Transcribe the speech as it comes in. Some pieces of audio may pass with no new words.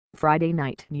Friday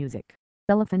Night Music,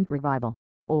 Elephant Revival,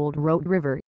 Old Road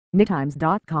River,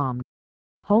 NYTimes.com.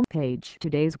 Homepage.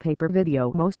 Today's paper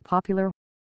video most popular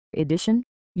edition,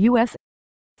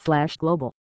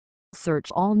 US/global. Search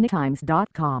all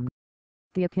NYTimes.com.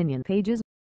 The opinion pages,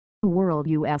 World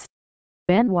US,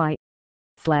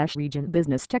 NY/region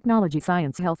business technology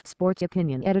science health sports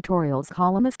opinion editorials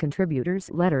columnist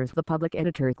contributors letters the public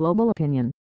editor global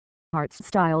opinion. Arts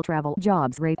style travel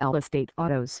jobs real estate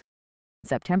autos.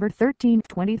 September 13,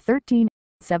 2013,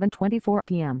 7:24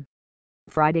 p.m.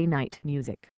 Friday Night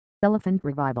Music, Elephant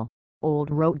Revival,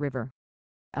 Old Road River.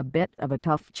 A bit of a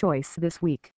tough choice this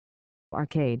week.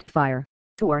 Arcade Fire,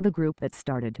 who are the group that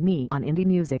started me on indie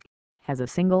music, has a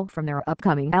single from their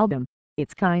upcoming album.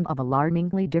 It's kind of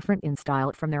alarmingly different in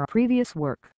style from their previous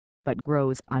work, but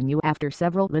grows on you after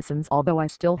several listens, although I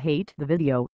still hate the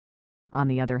video. On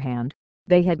the other hand,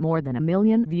 they had more than 1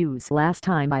 million views last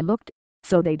time I looked,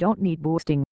 so they don't need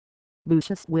boosting.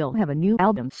 Lucius will have a new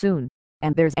album soon,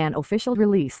 and there's an official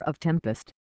release of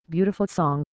Tempest. Beautiful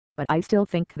song, but I still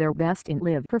think they're best in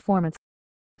live performance.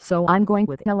 So I'm going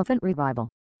with Elephant Revival,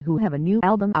 who have a new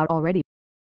album out already.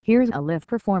 Here's a live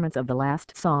performance of the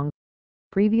last song.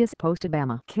 Previous post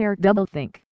Obamacare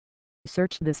doublethink.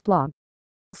 Search this blog.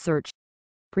 Search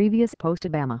previous post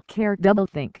Obamacare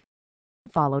doublethink.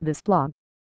 Follow this blog.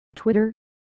 Twitter.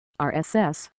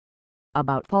 RSS.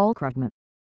 About Paul Krugman.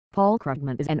 Paul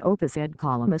Krugman is an Opus Ed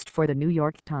columnist for the New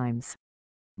York Times.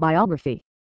 Biography.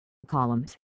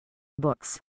 Columns.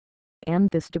 Books. End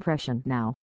This Depression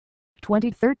Now.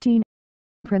 2013.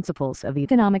 Principles of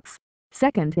Economics,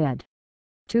 2nd ed.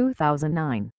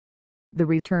 2009. The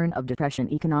Return of Depression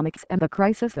Economics and the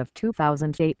Crisis of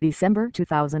 2008 December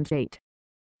 2008.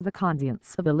 The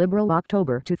Conscience of the Liberal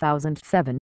October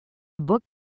 2007. Book.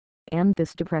 End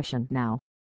This Depression Now.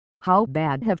 How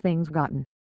bad have things gotten?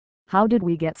 How did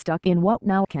we get stuck in what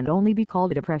now can only be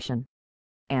called a depression?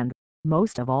 And,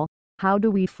 most of all, how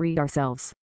do we free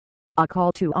ourselves? A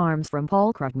call to arms from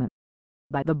Paul Krugman.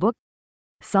 By the book.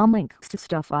 Some links to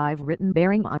stuff I've written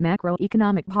bearing on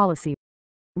macroeconomic policy.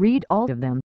 Read all of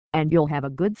them, and you'll have a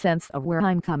good sense of where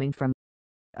I'm coming from.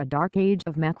 A Dark Age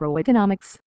of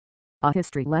Macroeconomics. A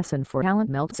History Lesson for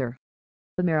Alan Meltzer.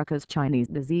 America's Chinese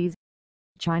Disease.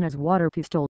 China's Water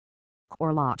Pistol.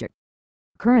 Core Logic.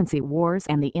 Currency Wars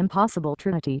and the Impossible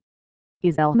Trinity.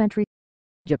 Is Elementary.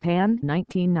 Japan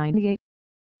 1998.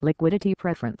 Liquidity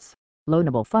Preference,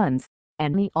 Loanable Funds,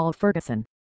 and Neil Ferguson.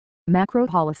 Macro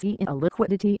Policy in a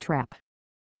Liquidity Trap.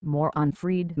 More on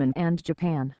Friedman and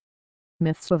Japan.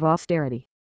 Myths of Austerity.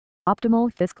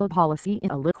 Optimal Fiscal Policy in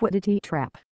a Liquidity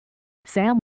Trap.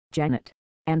 Sam, Janet,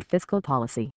 and Fiscal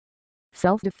Policy.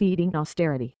 Self-Defeating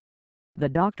Austerity. The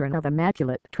Doctrine of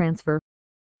Immaculate Transfer.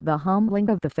 The Humbling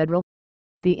of the Federal.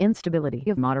 The Instability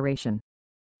of Moderation.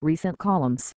 Recent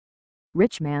columns.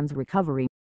 Rich Man's Recovery.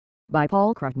 By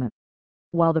Paul Krugman.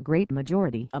 While the great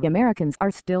majority of Americans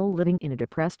are still living in a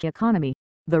depressed economy,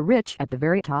 the rich at the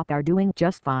very top are doing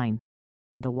just fine.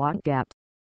 The Want Gap.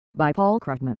 By Paul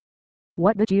Krugman.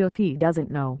 What the GOP doesn't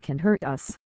know can hurt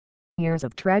us. Years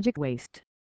of Tragic Waste.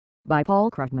 By Paul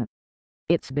Krugman.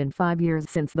 It's been 5 years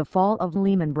since the fall of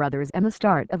Lehman Brothers and the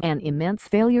start of an immense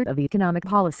failure of economic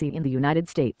policy in the United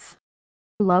States.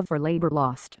 Love for Labor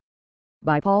Lost.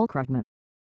 By Paul Krugman.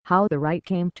 How the right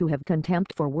came to have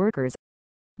contempt for workers.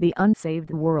 The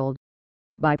Unsaved World.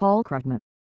 By Paul Krugman.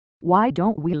 Why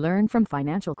don't we learn from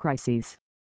financial crises?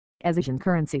 As Asian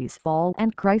currencies fall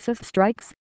and crisis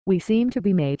strikes, we seem to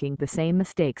be making the same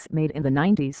mistakes made in the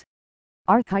 90s.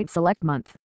 Archive Select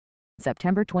Month.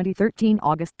 September 2013,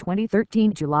 August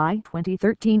 2013, July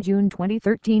 2013, June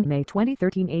 2013, May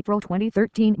 2013, April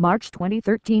 2013, March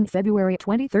 2013, February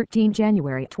 2013,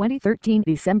 January 2013,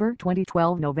 December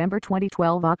 2012, November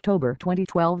 2012, October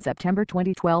 2012, September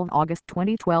 2012, August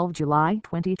 2012, July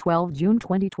 2012, June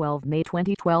 2012, May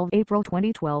 2012, April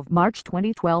 2012, March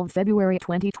 2012, February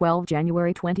 2012,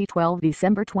 January 2012,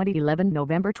 December 2011,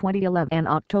 November 2011, and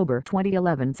October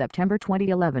 2011, September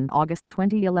 2011, August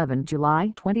 2011,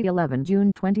 July 2011,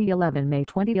 June 2011, May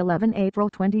 2011, April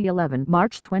 2011,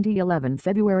 March 2011,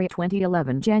 February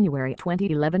 2011, January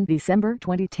 2011, December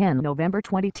 2010, November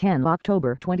 2010,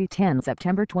 October 2010,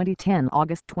 September 2010,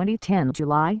 August 2010,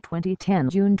 July 2010,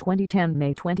 June 2010,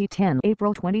 May 2010,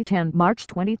 April 2010, March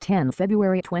 2010,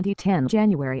 February 2010,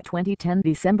 January 2010,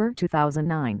 December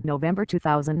 2009, November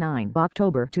 2009,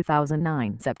 October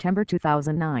 2009, September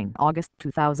 2009, August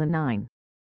 2009.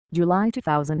 July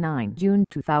 2009, June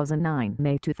 2009,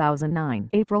 May 2009,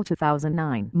 April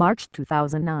 2009, March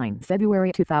 2009,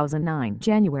 February 2009,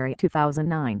 January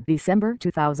 2009, December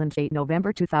 2008,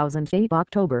 November 2008,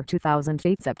 October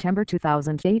 2008, September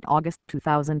 2008, August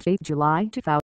 2008, July 2008.